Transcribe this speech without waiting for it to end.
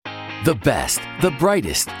The best, the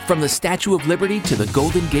brightest, from the Statue of Liberty to the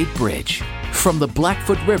Golden Gate Bridge, from the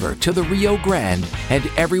Blackfoot River to the Rio Grande and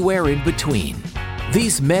everywhere in between.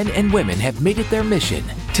 These men and women have made it their mission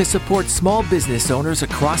to support small business owners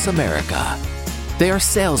across America. They are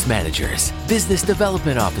sales managers, business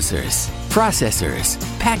development officers, processors,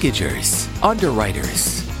 packagers,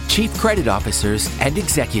 underwriters, chief credit officers, and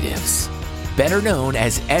executives. Better known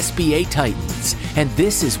as SBA Titans, and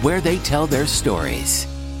this is where they tell their stories.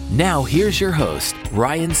 Now here's your host,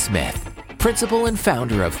 Ryan Smith, principal and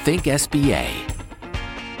founder of Think SBA.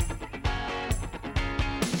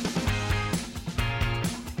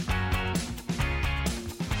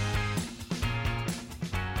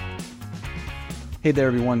 Hey there,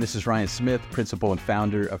 everyone. This is Ryan Smith, principal and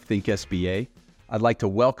founder of Think SBA. I'd like to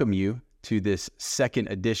welcome you to this second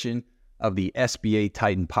edition of the SBA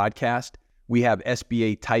Titan podcast. We have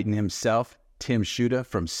SBA Titan himself, Tim Schutte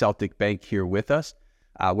from Celtic Bank, here with us.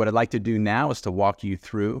 What I'd like to do now is to walk you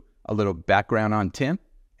through a little background on Tim,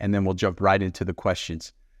 and then we'll jump right into the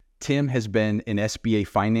questions. Tim has been in SBA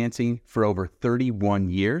financing for over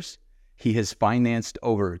 31 years. He has financed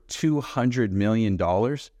over $200 million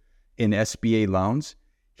in SBA loans.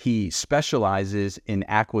 He specializes in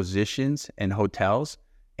acquisitions and hotels,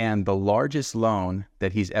 and the largest loan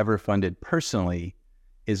that he's ever funded personally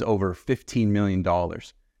is over $15 million.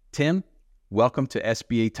 Tim, welcome to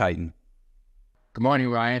SBA Titan. Good morning,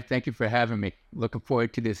 Ryan. Thank you for having me. Looking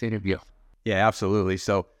forward to this interview. Yeah, absolutely.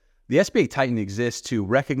 So the SBA Titan exists to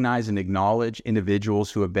recognize and acknowledge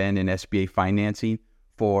individuals who have been in SBA financing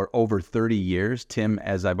for over 30 years. Tim,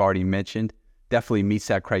 as I've already mentioned, definitely meets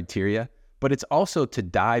that criteria. But it's also to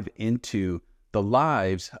dive into the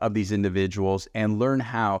lives of these individuals and learn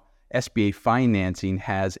how SBA financing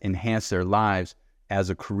has enhanced their lives as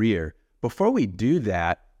a career. Before we do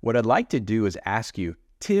that, what I'd like to do is ask you,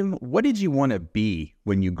 Tim, what did you want to be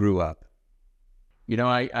when you grew up? You know,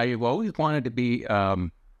 I've always wanted to be a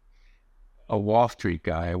Wall Street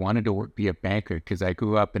guy. I wanted to be a banker because I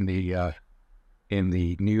grew up in the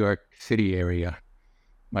New York City area.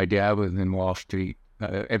 My dad was in Wall Street.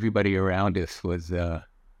 Everybody around us was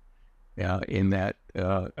in that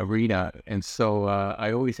arena. And so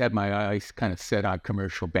I always had my eyes kind of set on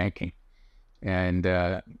commercial banking. And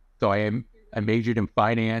so I majored in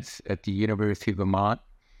finance at the University of Vermont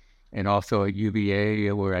and also at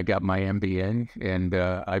UVA where I got my MBA. And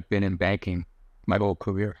I've been in banking my whole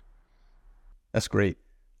career. That's great.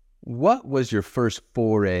 What was your first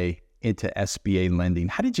foray into SBA lending?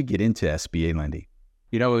 How did you get into SBA lending?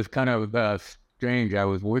 You know, it was kind of strange. I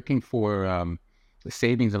was working for the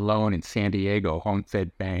savings and loan in San Diego, Home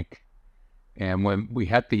Fed Bank. And when we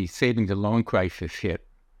had the savings and loan crisis hit,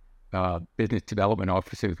 business development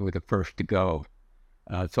officers were the first to go.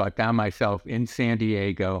 So I found myself in San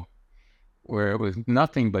Diego where it was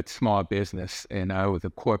nothing but small business, and I was a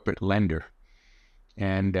corporate lender.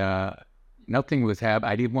 And nothing was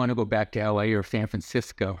happening. I didn't want to go back to LA or San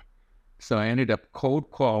Francisco. So I ended up cold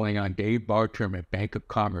calling on Dave Bartram at Bank of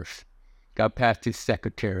Commerce, got past his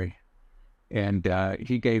secretary, and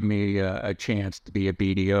he gave me a chance to be a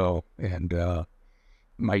BDO. And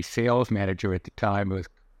my sales manager at the time was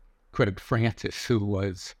Craig Francis, who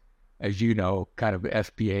was, as you know, kind of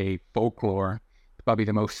SBA folklore, probably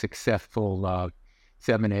the most successful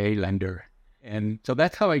 7A lender. And so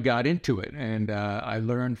that's how I got into it. And I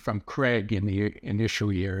learned from Craig in the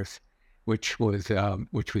initial years, which was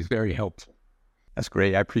very helpful. That's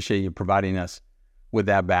great. I appreciate you providing us with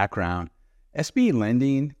that background. SBA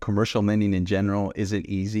lending, commercial lending in general, isn't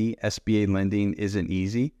easy. SBA lending isn't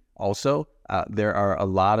easy. Also, there are a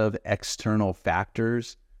lot of external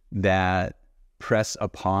factors that press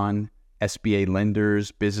upon SBA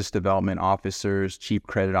lenders, business development officers, chief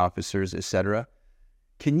credit officers, etc.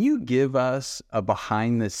 Can you give us a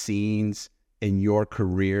behind the scenes in your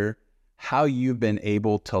career, how you've been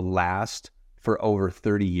able to last for over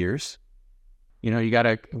 30 years? You know, you got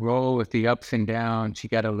to roll with the ups and downs. You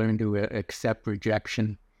got to learn to accept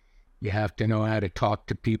rejection. You have to know how to talk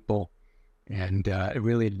to people and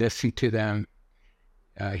really listen to them,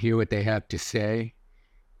 hear what they have to say.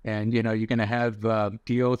 And, you know, you're going to have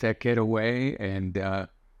deals that get away and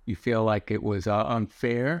you feel like it was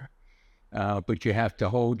unfair, but you have to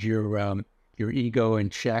hold your ego in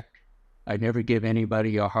check. I never give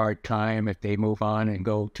anybody a hard time if they move on and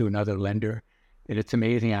go to another lender. And it's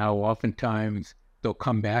amazing how oftentimes they'll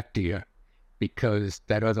come back to you because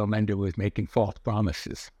that other lender was making false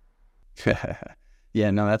promises. Yeah,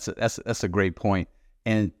 no, that's a great point.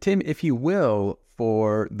 And Tim, if you will,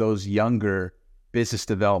 for those younger business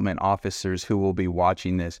development officers who will be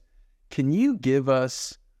watching this, can you give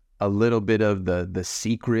us a little bit of the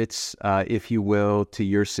secrets, if you will, to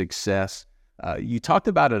your success. You talked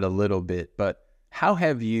about it a little bit, but how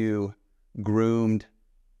have you groomed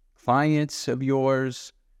clients of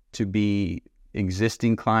yours to be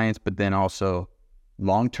existing clients, but then also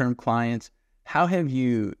long-term clients? How have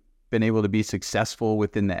you been able to be successful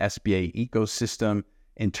within the SBA ecosystem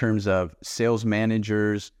in terms of sales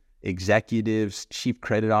managers, executives, chief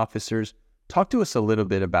credit officers? Talk to us a little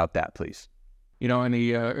bit about that, please. You know, in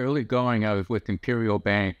the early going, I was with Imperial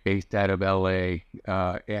Bank based out of LA,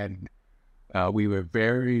 and we were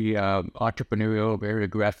very entrepreneurial, very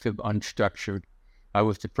aggressive, unstructured. I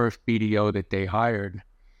was the first BDO that they hired.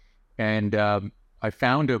 And I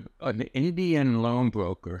found an Indian loan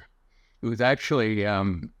broker who was actually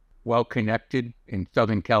well-connected in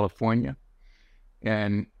Southern California.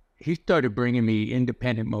 And he started bringing me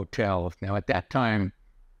independent motels. Now, at that time,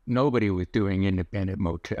 nobody was doing independent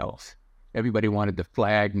motels. Everybody wanted the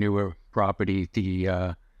flag, newer properties,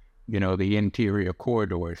 the interior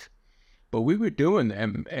corridors. But we were doing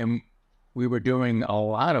them, and we were doing a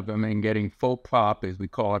lot of them and getting full prop, as we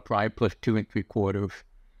call it, prime plus 2 3/4.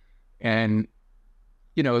 And,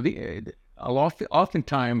 you know,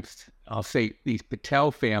 oftentimes, I'll say these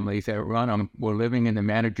Patel families that run them were living in the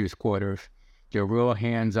manager's quarters. They're real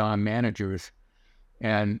hands-on managers,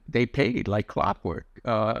 and they paid like clockwork.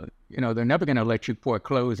 They're never going to let you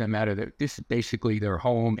foreclose no matter that. This is basically their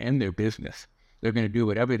home and their business. They're going to do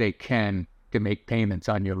whatever they can to make payments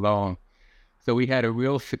on your loan. So we had a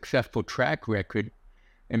real successful track record.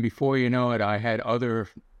 And before you know it, I had other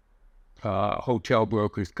hotel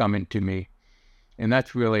brokers coming to me. And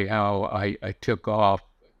that's really how I took off.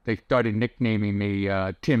 They started nicknaming me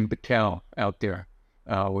Tim Patel out there,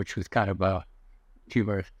 which was kind of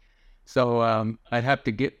humorous. So I'd have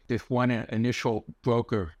to get this one initial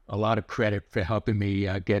broker a lot of credit for helping me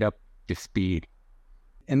get up to speed.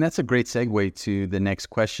 And that's a great segue to the next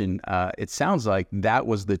question. It sounds like that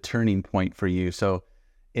was the turning point for you. So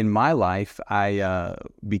in my life, I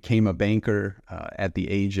became a banker at the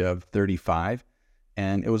age of 35.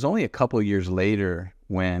 And it was only a couple of years later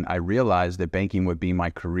when I realized that banking would be my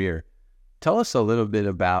career. Tell us a little bit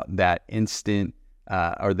about that instant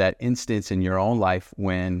or that instance in your own life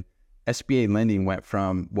when SBA lending went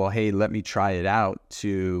from, well, hey, let me try it out,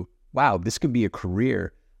 to, wow, this could be a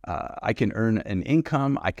career. I can earn an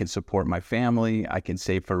income. I can support my family. I can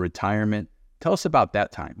save for retirement. Tell us about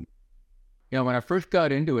that time. You know, when I first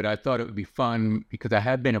got into it, I thought it would be fun because I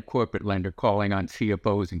had been a corporate lender calling on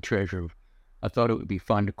CFOs and treasurers. I thought it would be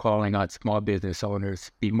fun to calling on small business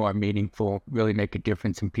owners, be more meaningful, really make a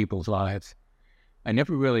difference in people's lives. I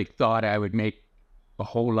never really thought I would make a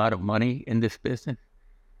whole lot of money in this business.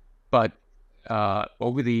 But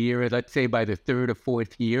over the years, let's say by the third or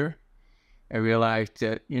fourth year, I realized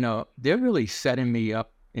that, they're really setting me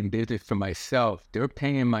up in business for myself. They're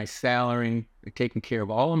paying my salary, they're taking care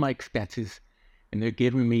of all of my expenses, and they're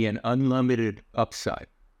giving me an unlimited upside.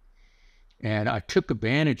 And I took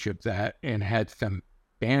advantage of that and had some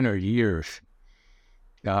banner years.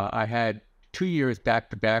 I had 2 years back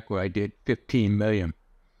to back where I did 15 million.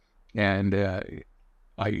 And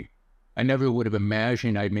I never would have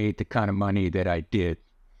imagined I made the kind of money that I did.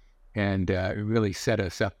 And it really set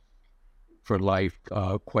us up for life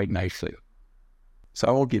quite nicely. So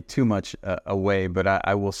I won't give too much away, but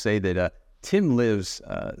I will say that Tim lives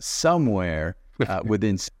somewhere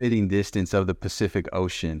within spitting distance of the Pacific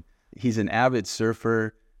Ocean. He's an avid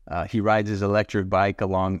surfer. He rides his electric bike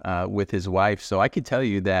along with his wife. So I can tell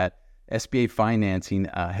you that SBA financing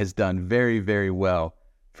has done very, very well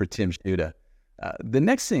for Tim Schutte. The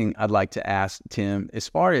next thing I'd like to ask Tim, as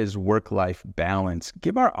far as work-life balance,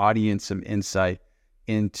 give our audience some insight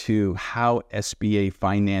into how SBA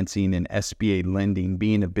financing and SBA lending,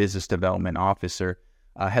 being a business development officer,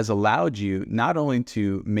 has allowed you not only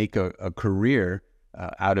to make a career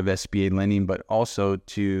out of SBA lending, but also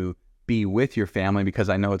to be with your family, because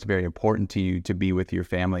I know it's very important to you to be with your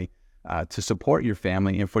family, to support your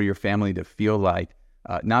family, and for your family to feel like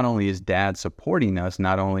not only is dad supporting us,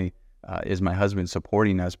 not only is my husband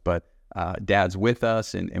supporting us, but dad's with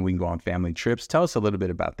us and we can go on family trips. Tell us a little bit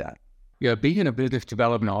about that. Yeah, being a business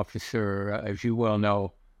development officer, as you well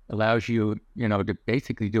know, allows you, to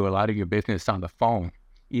basically do a lot of your business on the phone.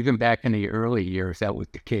 Even back in the early years, that was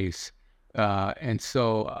the case. And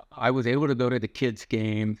so I was able to go to the kids'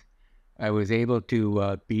 games. I was able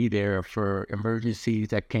to be there for emergencies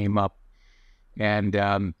that came up. And,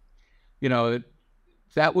 that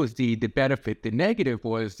was the benefit. The negative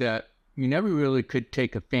was that you never really could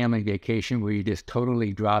take a family vacation where you just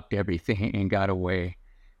totally dropped everything and got away.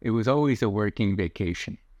 It was always a working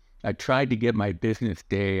vacation. I tried to get my business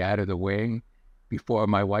day out of the way before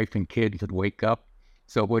my wife and kids would wake up,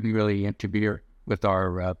 so it wouldn't really interfere with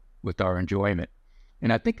our enjoyment.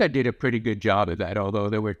 And I think I did a pretty good job of that, although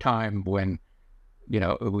there were times when,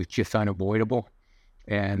 it was just unavoidable.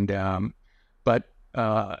 And but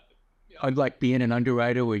unlike being an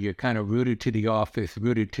underwriter where you're kind of rooted to the office,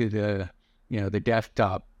 rooted to the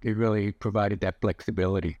desktop, it really provided that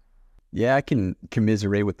flexibility. Yeah, I can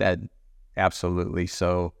commiserate with that. Absolutely.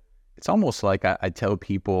 So it's almost like I tell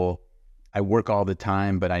people I work all the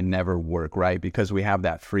time, but I never work, right? Because we have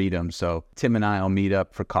that freedom. So Tim and I will meet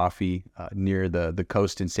up for coffee near the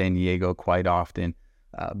coast in San Diego quite often.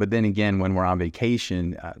 But then again, when we're on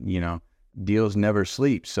vacation, deals never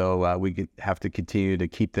sleep. So we have to continue to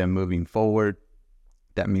keep them moving forward.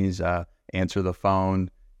 That means answer the phone,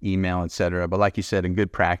 email, etc. But like you said, a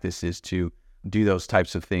good practice is to do those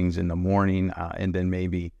types of things in the morning and then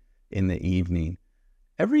maybe in the evening.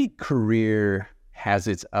 Every career has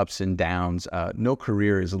its ups and downs. No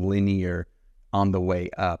career is linear on the way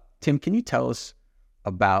up. Tim, can you tell us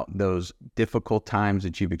about those difficult times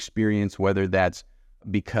that you've experienced, whether that's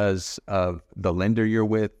because of the lender you're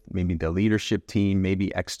with, maybe the leadership team,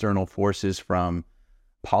 maybe external forces from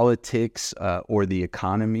politics or the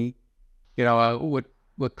economy?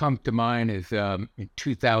 What comes to mind is in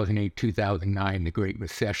 2008, 2009, the Great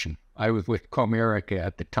Recession. I was with Comerica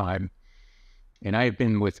at the time, and I had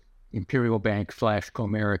been with Imperial Bank /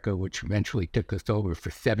 Comerica, which eventually took us over for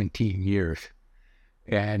 17 years.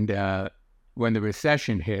 And when the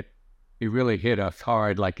recession hit, it really hit us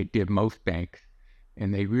hard like it did most banks.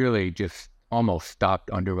 And they really just almost stopped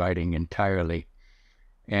underwriting entirely.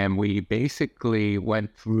 And we basically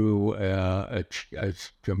went through a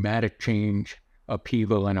dramatic change,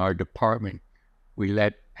 upheaval in our department. We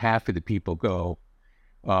let half of the people go,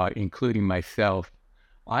 including myself.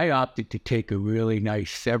 I opted to take a really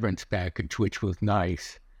nice severance package, which was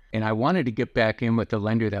nice. And I wanted to get back in with the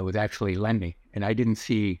lender that was actually lending. And I didn't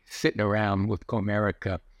see sitting around with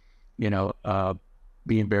Comerica,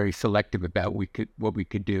 being very selective about what we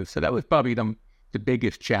could do. So that was probably the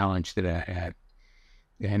biggest challenge that I had.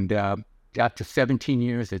 And after 17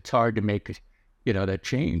 years, it's hard to make, that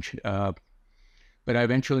change. But I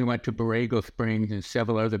eventually went to Borrego Springs and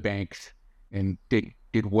several other banks and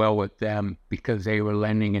did well with them because they were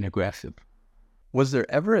lending and aggressive. Was there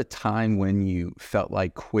ever a time when you felt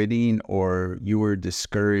like quitting or you were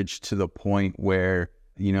discouraged to the point where,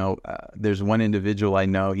 there's one individual I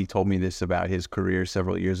know, he told me this about his career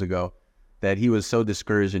several years ago, that he was so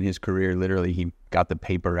discouraged in his career, literally he got the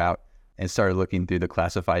paper out and started looking through the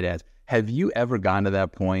classified ads. Have you ever gone to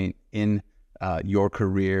that point in your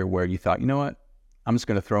career where you thought, you know what, I'm just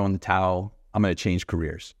going to throw in the towel, I'm going to change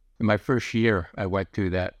careers? In my first year, I went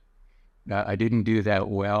through that. I didn't do that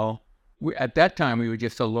well. At that time, we were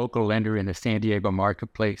just a local lender in the San Diego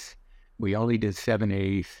marketplace. We only did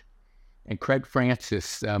 7As. And Craig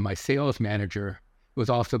Francis, my sales manager, was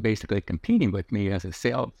also basically competing with me as a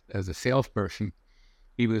salesperson.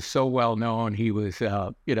 He was so well known. He was,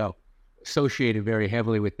 associated very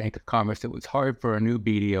heavily with Bank of Commerce. It was hard for a new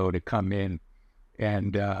BDO to come in,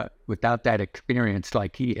 and without that experience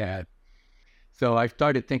like he had. So I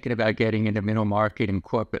started thinking about getting into middle market and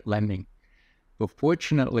corporate lending. But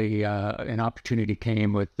fortunately, an opportunity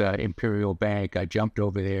came with Imperial Bank. I jumped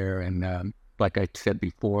over there, and like I said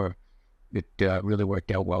before, it really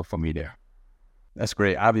worked out well for me there. That's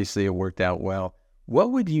great. Obviously, it worked out well.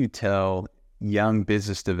 What would you tell young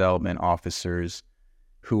business development officers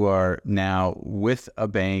who are now with a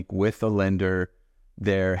bank, with a lender?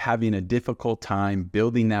 They're having a difficult time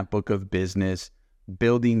building that book of business,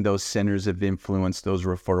 building those centers of influence, those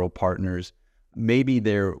referral partners. Maybe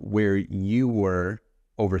they're where you were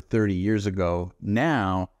over 30 years ago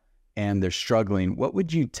now, and they're struggling. What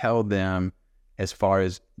would you tell them as far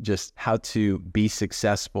as just how to be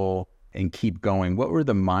successful and keep going? What were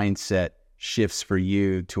the mindset shifts for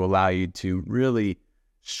you to allow you to really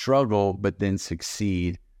struggle, but then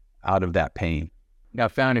succeed out of that pain? I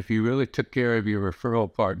found if you really took care of your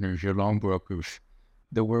referral partners, your loan brokers,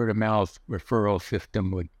 the word of mouth referral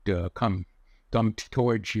system would come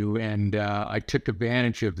towards you. And I took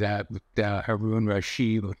advantage of that with Harun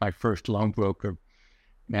Rashid, was my first loan broker.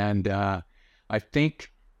 And I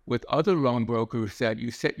think with other loan brokers that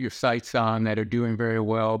you set your sights on that are doing very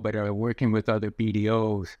well, but are working with other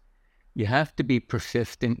BDOs, you have to be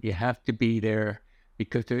persistent. You have to be there,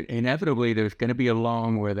 because inevitably there's going to be a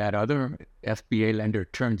loan where that other SBA lender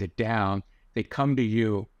turns it down. They come to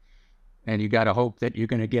you, and you got to hope that you're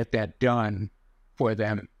going to get that done for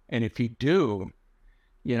them. And if you do,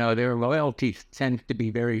 their loyalty tends to be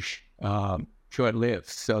very short-lived.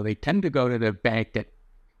 So they tend to go to the bank that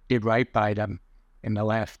did right by them in the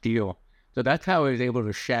last deal. So that's how I was able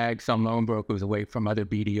to shag some loan brokers away from other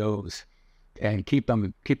BDOs and keep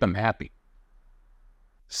them happy.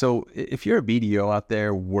 So if you're a BDO out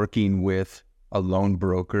there working with a loan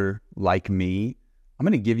broker like me, I'm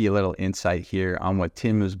going to give you a little insight here on what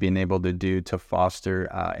Tim has been able to do to foster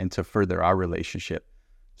and to further our relationship.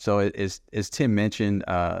 So as Tim mentioned,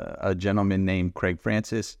 a gentleman named Craig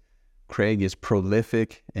Francis. Craig is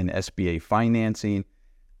prolific in SBA financing.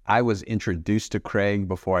 I was introduced to Craig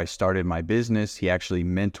before I started my business. He actually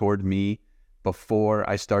mentored me before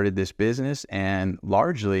I started this business and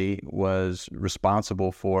largely was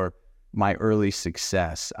responsible for my early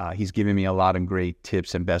success. He's given me a lot of great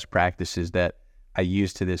tips and best practices that I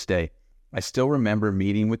use to this day. I still remember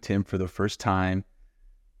meeting with Tim for the first time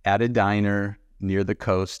at a diner near the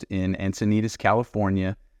coast in Encinitas,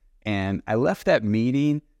 California. And I left that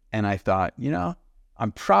meeting and I thought,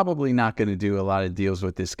 I'm probably not going to do a lot of deals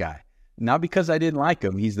with this guy. Not because I didn't like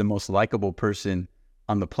him. He's the most likable person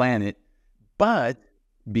on the planet, but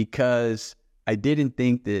because I didn't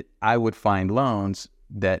think that I would find loans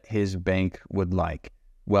that his bank would like.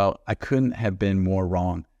 Well, I couldn't have been more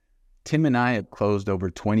wrong. Tim and I have closed over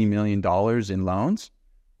 $20 million in loans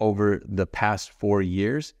over the past 4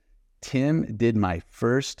 years. Tim did my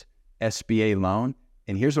first SBA loan.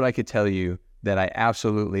 And here's what I could tell you that I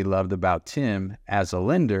absolutely loved about Tim as a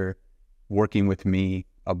lender working with me,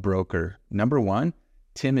 a broker. Number one,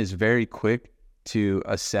 Tim is very quick to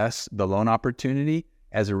assess the loan opportunity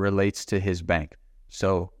as it relates to his bank.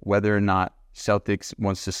 So whether or not Celtics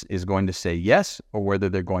is going to say yes or whether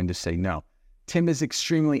they're going to say no. Tim is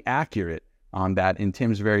extremely accurate on that, and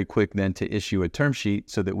Tim's very quick then to issue a term sheet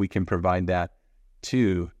so that we can provide that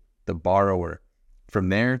to the borrower. From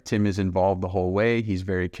there, Tim is involved the whole way. He's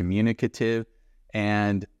very communicative,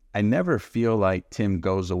 and I never feel like Tim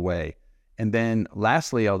goes away. And then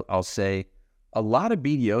lastly, I'll say a lot of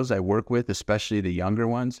BDOs I work with, especially the younger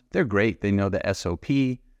ones, they're great. They know the SOP.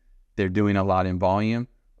 They're doing a lot in volume,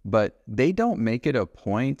 but they don't make it a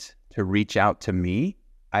point to reach out to me.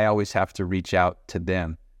 I always have to reach out to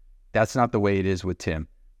them. That's not the way it is with Tim.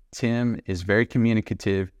 Tim is very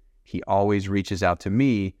communicative. He always reaches out to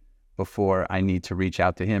me before I need to reach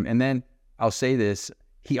out to him. And then I'll say this,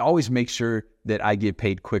 he always makes sure that I get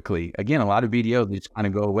paid quickly. Again, a lot of BDOs just kind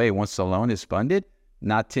of go away once the loan is funded.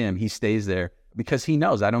 Not Tim. He stays there because he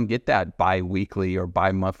knows I don't get that bi-weekly or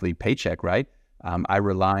bi-monthly paycheck, right? I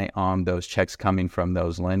rely on those checks coming from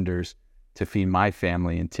those lenders to feed my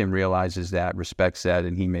family. And Tim realizes that, respects that,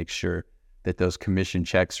 and he makes sure that those commission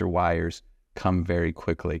checks or wires come very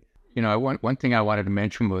quickly. One thing I wanted to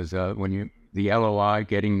mention was the LOI,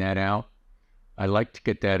 getting that out. I like to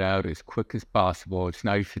get that out as quick as possible. It's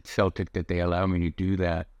nice at Celtic that they allow me to do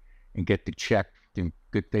that and get the check and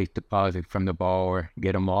good faith deposit from the borrower,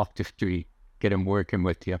 get them off the street, get them working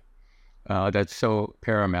with you. That's so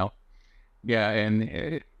paramount. Yeah,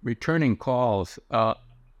 and returning calls.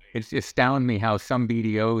 It's astounding me how some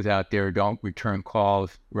BDOs out there don't return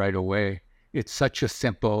calls right away. It's such a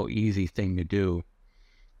simple, easy thing to do.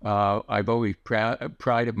 I've always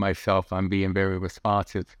prided myself on being very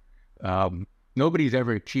responsive. Nobody's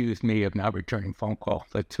ever accused me of not returning phone calls.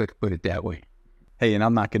 Let's put it that way. Hey, and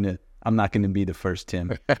I'm not gonna be the first,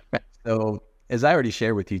 Tim. So as I already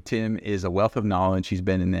shared with you, Tim is a wealth of knowledge. He's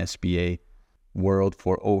been in the SBA world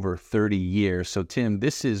for over 30 years. So Tim,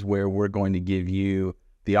 this is where we're going to give you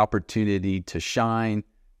the opportunity to shine,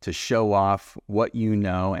 to show off what you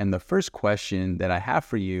know. And the first question that I have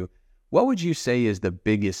for you, what would you say is the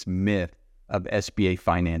biggest myth of SBA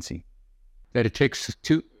financing? That it takes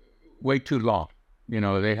way too long.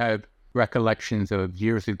 They have recollections of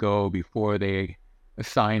years ago before they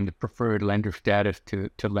assigned the preferred lender status to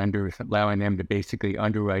lenders, allowing them to basically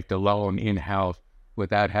underwrite the loan in-house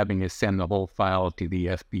without having to send the whole file to the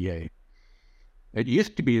SBA. It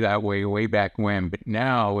used to be that way back when, but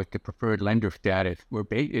now with the preferred lender status,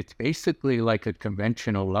 it's basically like a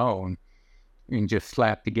conventional loan and just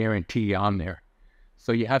slap the guarantee on there.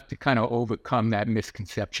 So you have to kind of overcome that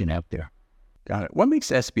misconception out there. Got it. What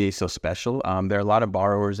makes SBA so special? There are a lot of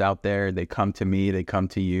borrowers out there. They come to me, they come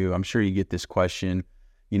to you. I'm sure you get this question,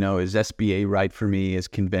 is SBA right for me? Is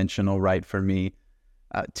conventional right for me?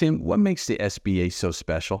 Tim, what makes the SBA so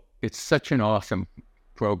special? It's such an awesome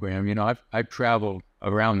program. I've traveled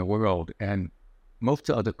around the world, and most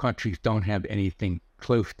other countries don't have anything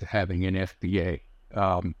close to having an SBA,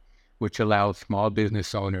 which allows small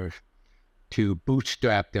business owners to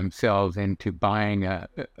bootstrap themselves into buying a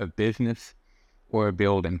business or a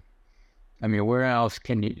building. I mean, where else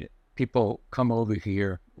can people come over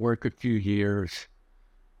here, work a few years,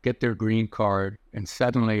 get their green card, and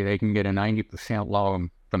suddenly they can get a 90%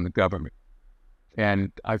 loan from the government?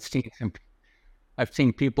 And I've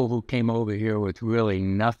seen people who came over here with really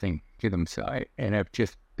nothing to themselves and have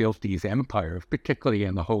just built these empires, particularly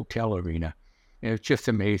in the hotel arena. And it's just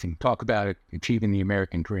amazing. Talk about it, achieving the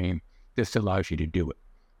American dream. This allows you to do it.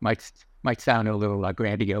 Might sound a little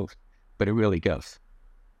grandiose, but it really does.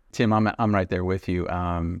 Tim, I'm right there with you.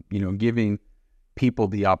 Giving people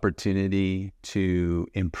the opportunity to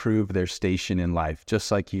improve their station in life.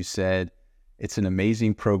 Just like you said, it's an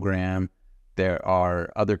amazing program. There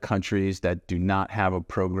are other countries that do not have a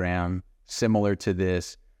program similar to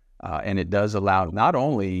this. And it does allow not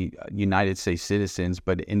only United States citizens,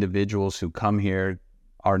 but individuals who come here,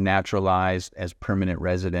 are naturalized as permanent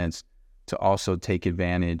residents, to also take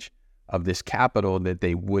advantage of this capital that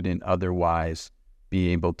they wouldn't otherwise be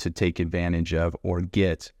able to take advantage of or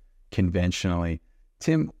get conventionally.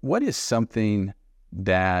 Tim, what is something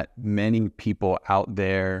that many people out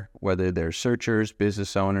there, whether they're searchers,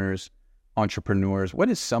 business owners, entrepreneurs, what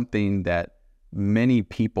is something that many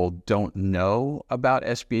people don't know about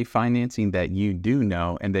SBA financing that you do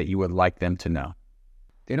know and that you would like them to know?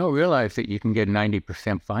 They don't realize that you can get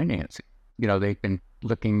 90% financing. They've been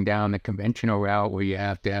looking down the conventional route where you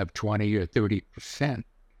have to have 20 or 30%.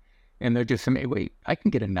 And they're just saying, wait, I can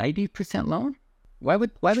get a 90% loan? Why would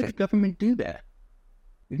the government do that?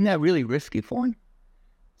 Isn't that really risky for them?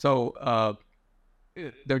 So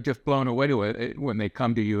they're just blown away to it when they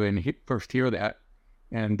come to you and first hear that.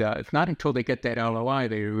 And it's not until they get that LOI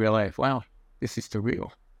they realize, wow, this is the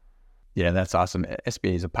real. Yeah, that's awesome.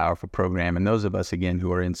 SBA is a powerful program. And those of us, again,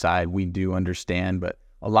 who are inside, we do understand. But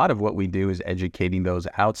a lot of what we do is educating those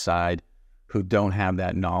outside who don't have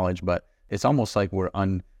that knowledge. But it's almost like we're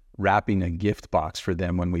unwrapping a gift box for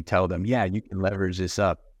them when we tell them, yeah, you can leverage this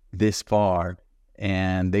up this far.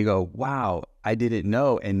 And they go, wow, I didn't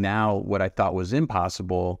know. And now what I thought was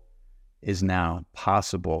impossible is now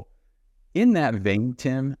possible. In that vein,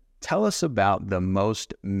 Tim, tell us about the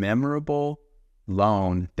most memorable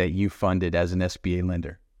loan that you funded as an SBA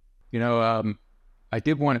lender. I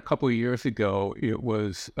did one a couple of years ago. It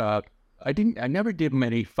was, I never did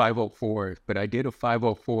many 504s, but I did a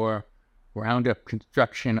 504 roundup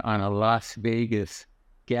construction on a Las Vegas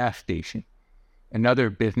gas station, another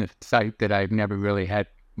business site that I've never really had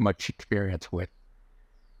much experience with.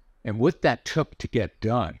 And what that took to get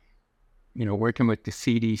done, working with the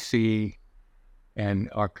CDC and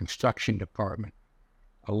our construction department,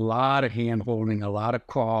 a lot of hand-holding, a lot of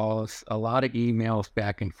calls, a lot of emails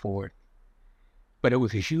back and forth. But it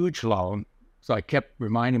was a huge loan, so I kept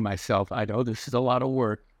reminding myself, I know this is a lot of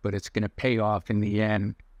work, but it's going to pay off in the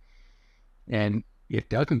end. And it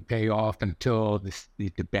doesn't pay off until the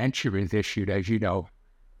debenture is issued, as you know,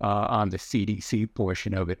 on the CDC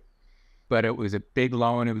portion of it. But it was a big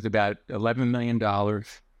loan. It was about $11 million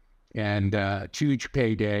and a huge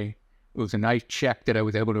payday. It was a nice check that I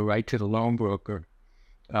was able to write to the loan broker.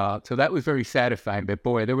 So that was very satisfying. But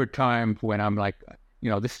boy, there were times when I'm like,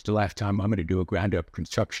 this is the last time I'm going to do a ground up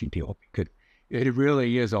construction deal, because it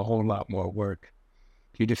really is a whole lot more work.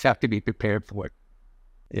 You just have to be prepared for it.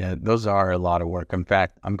 Yeah, those are a lot of work. In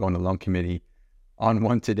fact, I'm going to loan committee on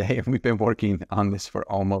one today, and we've been working on this for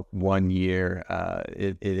almost 1 year.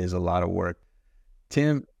 It is a lot of work.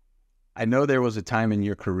 Tim, I know there was a time in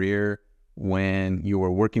your career when you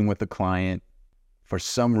were working with a client. For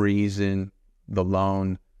some reason, the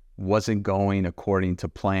loan wasn't going according to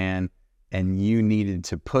plan, and you needed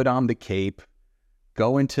to put on the cape,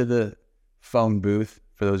 go into the phone booth.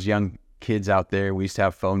 For those young kids out there, we used to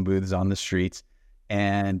have phone booths on the streets,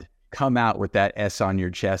 and come out with that S on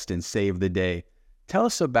your chest and save the day. Tell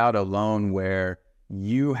us about a loan where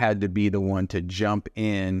you had to be the one to jump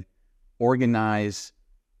in, organize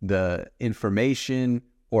the information,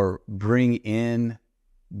 or bring in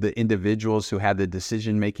the individuals who had the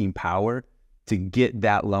decision-making power to get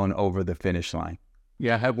that loan over the finish line.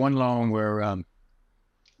 Yeah, I had one loan where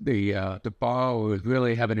the borrower was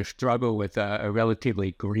really having a struggle with a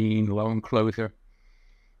relatively green loan closer.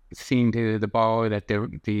 It seemed to the borrower that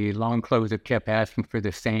the loan closer kept asking for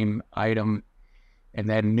the same item and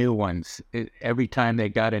then new ones. Every time they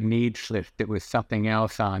got a needs list, there was something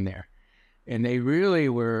else on there. And they really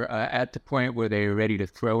were at the point where they were ready to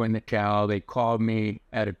throw in the towel. They called me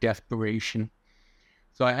out of desperation.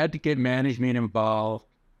 So I had to get management involved.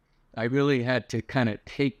 I really had to kind of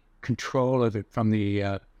take control of it from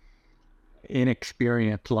the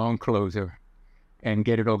inexperienced loan closer and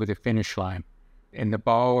get it over the finish line. And the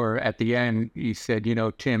borrower at the end, he said,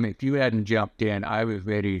 Tim, if you hadn't jumped in, I was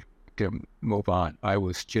ready to move on. I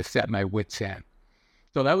was just at my wit's end.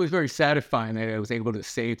 So that was very satisfying that I was able to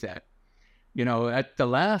save that. At the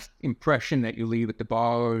last impression that you leave with the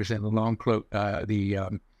borrowers and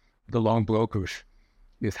the the loan brokers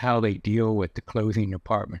is how they deal with the closing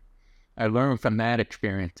department. I learned from that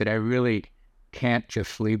experience that I really can't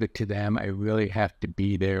just leave it to them. I really have to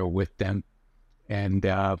be there with them and,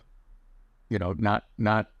 not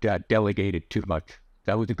delegate it too much.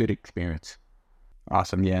 That was a good experience.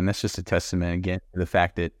 Awesome. Yeah. And that's just a testament again to the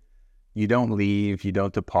fact that you don't leave, you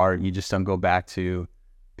don't depart, you just don't go back to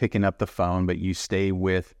picking up the phone, but you stay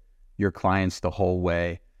with your clients the whole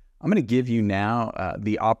way. I'm going to give you now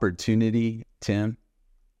the opportunity, Tim,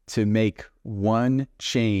 to make one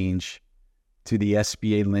change to the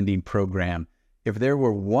SBA lending program. If there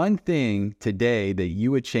were one thing today that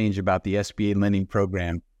you would change about the SBA lending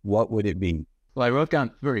program, what would it be? Well, I wrote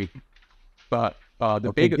down 3, but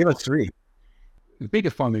give us 3. The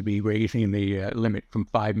biggest one would be raising the limit from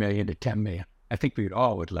 $5 million to $10 million. I think we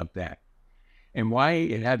all would love that. And why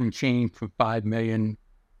it hasn't changed from $5 million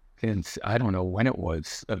since, I don't know when it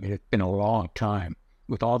was. I mean, it's been a long time.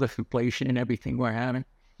 With all this inflation and everything we're having,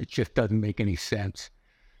 it just doesn't make any sense.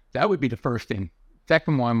 That would be the first thing.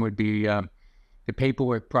 Second one would be the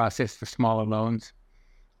paperwork process for smaller loans.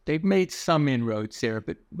 They've made some inroads there,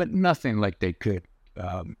 but nothing like they could.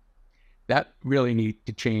 That really needs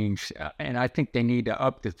to change. And I think they need to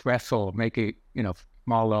up the threshold, make it,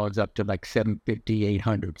 small loans up to like 750,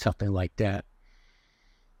 800, something like that.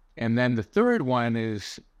 And then the third one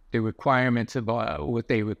is the requirements of what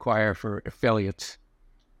they require for affiliates.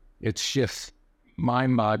 It's just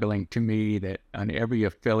mind-boggling to me that on every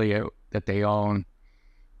affiliate that they own,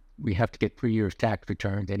 we have to get 3 years tax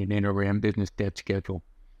returns and an interim business debt schedule.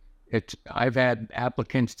 I've had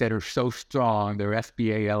applicants that are so strong, they're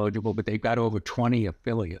SBA eligible, but they've got over 20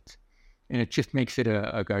 affiliates. And it just makes it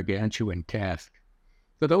a gargantuan task.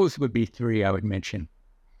 So those would be 3 I would mention.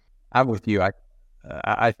 I'm with you.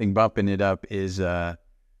 I think bumping it up is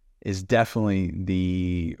definitely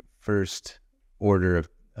the first order of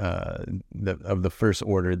the first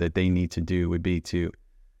order that they need to do would be to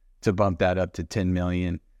bump that up to 10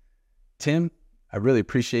 million. Tim, I really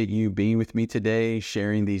appreciate you being with me today,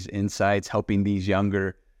 sharing these insights, helping these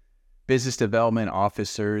younger business development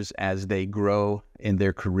officers as they grow in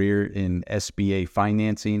their career in SBA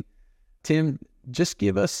financing. Tim, just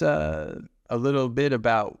give us a little bit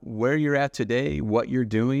about where you're at today, what you're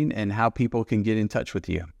doing, and how people can get in touch with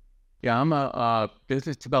you. Yeah, I'm a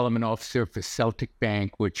business development officer for Celtic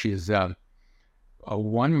Bank, which is a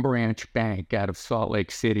one-branch bank out of Salt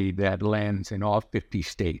Lake City that lends in all 50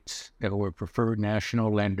 states. We're a preferred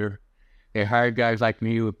national lender. They hire guys like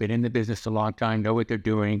me who have been in the business a long time, know what they're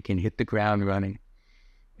doing, can hit the ground running.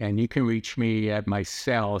 And you can reach me at my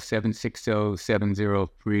cell,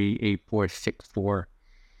 760-703-8464,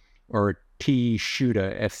 or T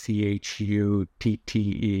Schutte, SCHUTTE,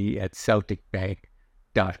 at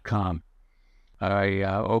CelticBank.com. I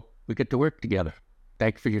hope we get to work together.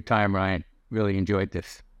 Thanks for your time, Ryan. Really enjoyed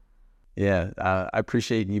this. Yeah, I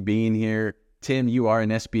appreciate you being here. Tim, you are an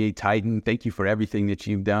SBA Titan. Thank you for everything that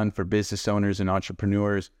you've done for business owners and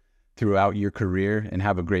entrepreneurs throughout your career, and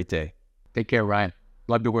have a great day. Take care, Ryan.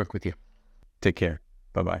 Love to work with you. Take care.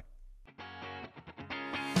 Bye-bye.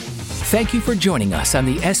 Thank you for joining us on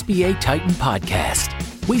the SBA Titan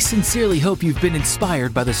podcast. We sincerely hope you've been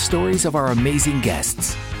inspired by the stories of our amazing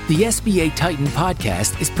guests. The SBA Titan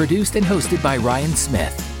podcast is produced and hosted by Ryan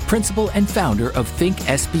Smith, principal and founder of Think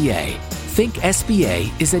SBA. Think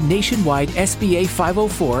SBA is a nationwide SBA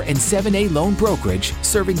 504 and 7A loan brokerage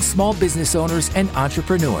serving small business owners and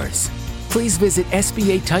entrepreneurs. Please visit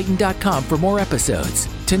SBATitan.com for more episodes,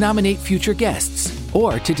 to nominate future guests,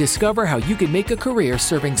 or to discover how you can make a career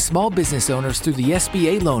serving small business owners through the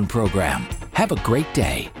SBA loan program. Have a great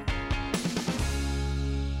day.